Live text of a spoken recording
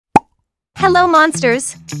Hello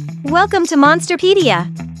monsters! Welcome to Monsterpedia!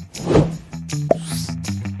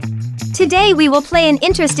 Today we will play an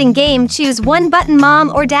interesting game. Choose one button, Mom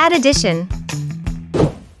or Dad edition.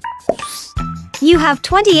 You have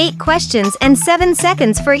 28 questions and 7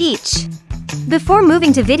 seconds for each. Before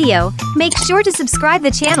moving to video, make sure to subscribe the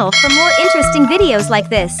channel for more interesting videos like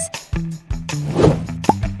this.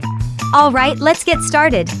 Alright, let's get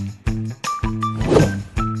started.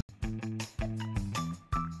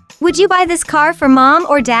 Would you buy this car for Mom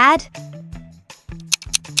or Dad?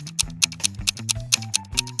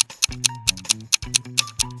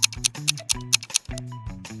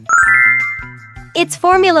 It's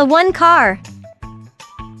Formula 1 car.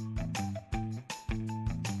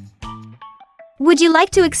 Would you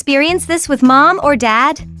like to experience this with Mom or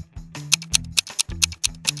Dad?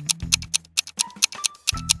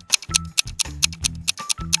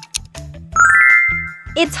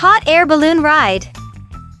 It's hot air balloon ride.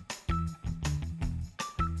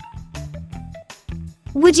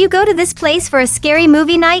 Would you go to this place for a scary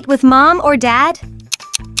movie night with Mom or Dad?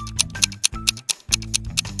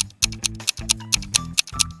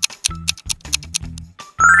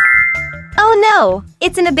 Oh no,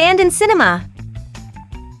 it's an abandoned cinema.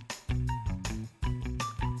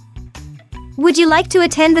 Would you like to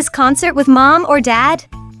attend this concert with Mom or Dad?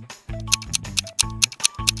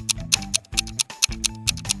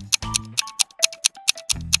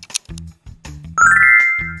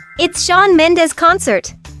 It's Shawn Mendes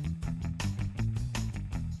concert.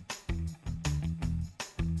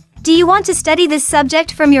 Do you want to study this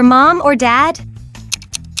subject from your Mom or Dad?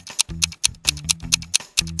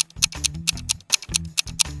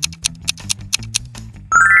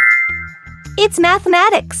 It's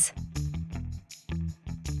mathematics.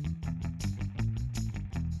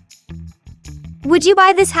 Would you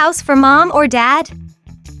buy this house for Mom or Dad?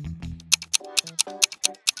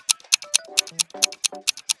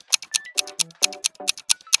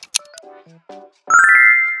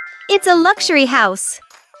 It's a luxury house.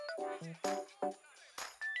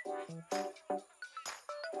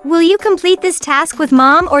 Will you complete this task with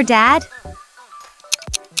Mom or Dad?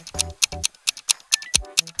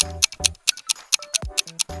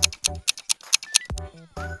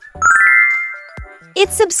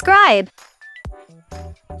 It's subscribe.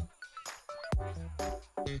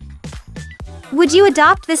 Would you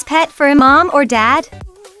adopt this pet for a Mom or Dad?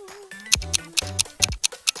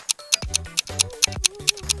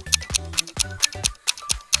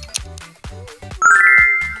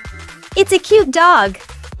 It's a cute dog.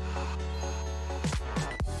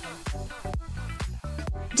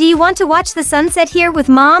 Do you want to watch the sunset here with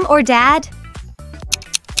Mom or Dad?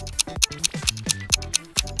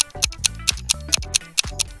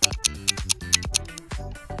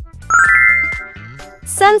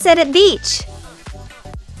 Sunset at beach.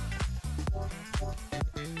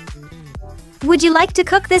 Would you like to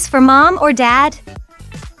cook this for Mom or Dad?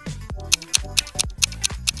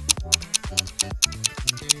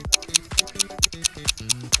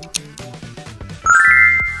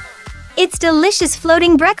 It's delicious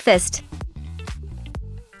floating breakfast.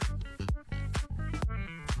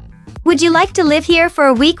 Would you like to live here for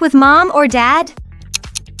a week with Mom or Dad?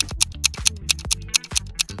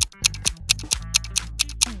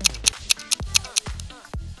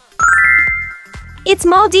 It's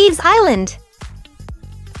Maldives Island.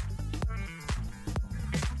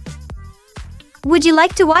 Would you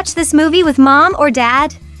like to watch this movie with Mom or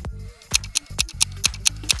Dad?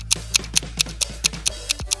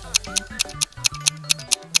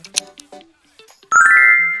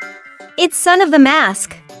 It's Son of the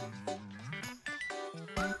Mask.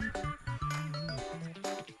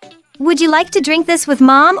 Would you like to drink this with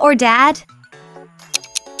Mom or Dad?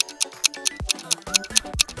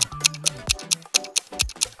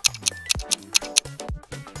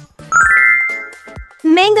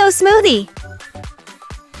 Mango smoothie.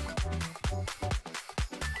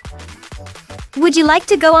 Would you like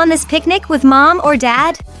to go on this picnic with Mom or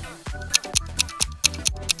Dad?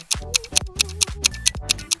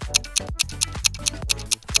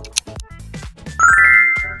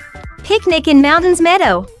 Picnic in Mountains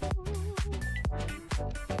Meadow.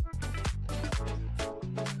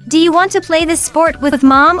 Do you want to play this sport with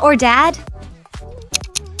Mom or Dad?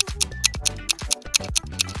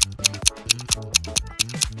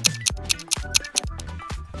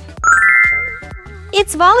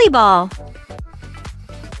 It's volleyball.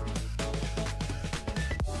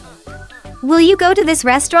 Will you go to this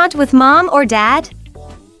restaurant with Mom or Dad?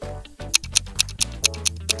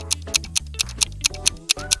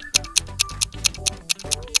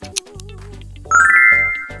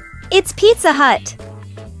 It's Pizza Hut.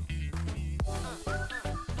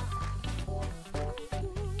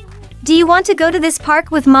 Do you want to go to this park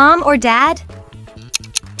with mom or dad?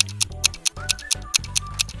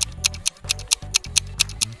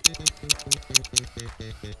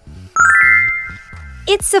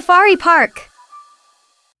 It's Safari Park.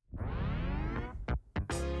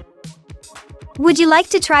 Would you like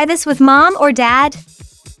to try this with mom or dad?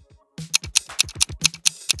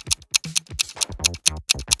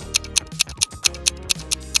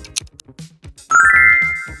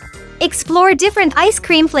 Explore different ice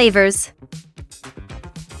cream flavors.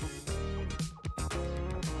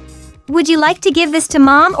 Would you like to give this to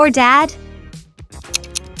mom or dad?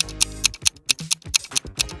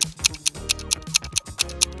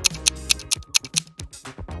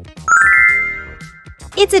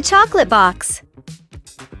 It's a chocolate box.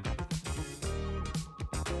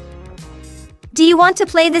 Do you want to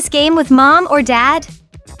play this game with mom or dad?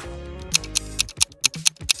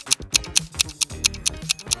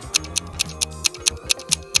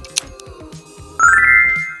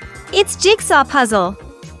 It's jigsaw puzzle.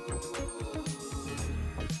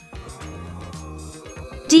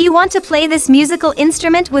 Do you want to play this musical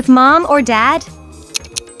instrument with mom or dad?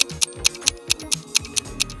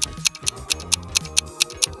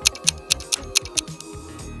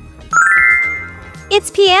 It's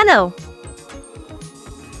piano.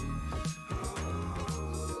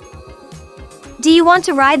 Do you want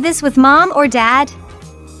to ride this with mom or dad?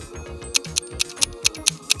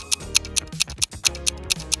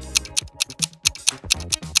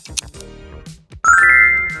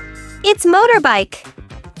 It's motorbike.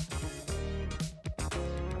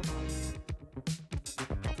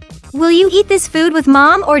 Will you eat this food with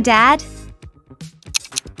mom or dad?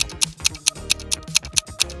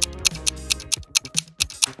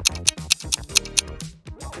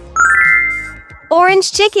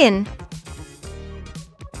 Orange chicken.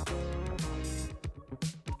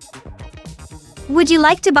 Would you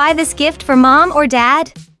like to buy this gift for mom or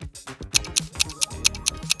dad?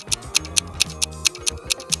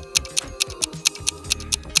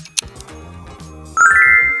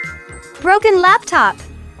 Broken laptop.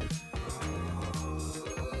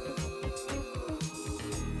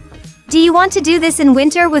 Do you want to do this in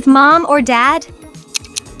winter with mom or dad?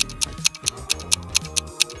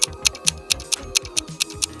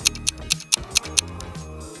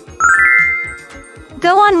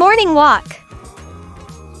 Go on morning walk.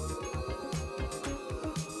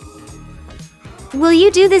 Will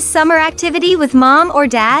you do this summer activity with mom or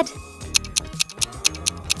dad?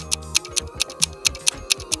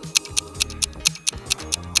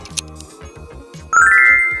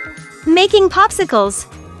 Making popsicles.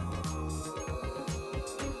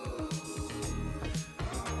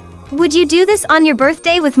 Would you do this on your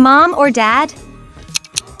birthday with mom or dad?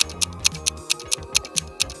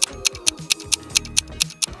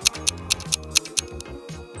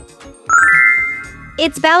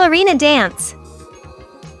 It's ballerina dance.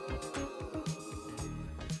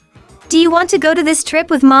 Do you want to go to this trip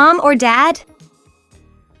with mom or dad?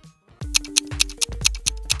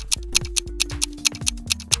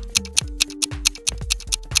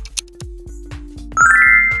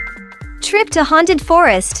 Trip to haunted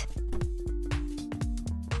forest.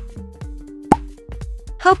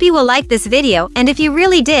 Hope you will like this video, and if you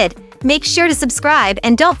really did, make sure to subscribe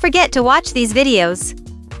and don't forget to watch these videos.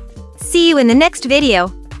 See you in the next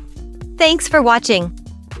video. Thanks for watching.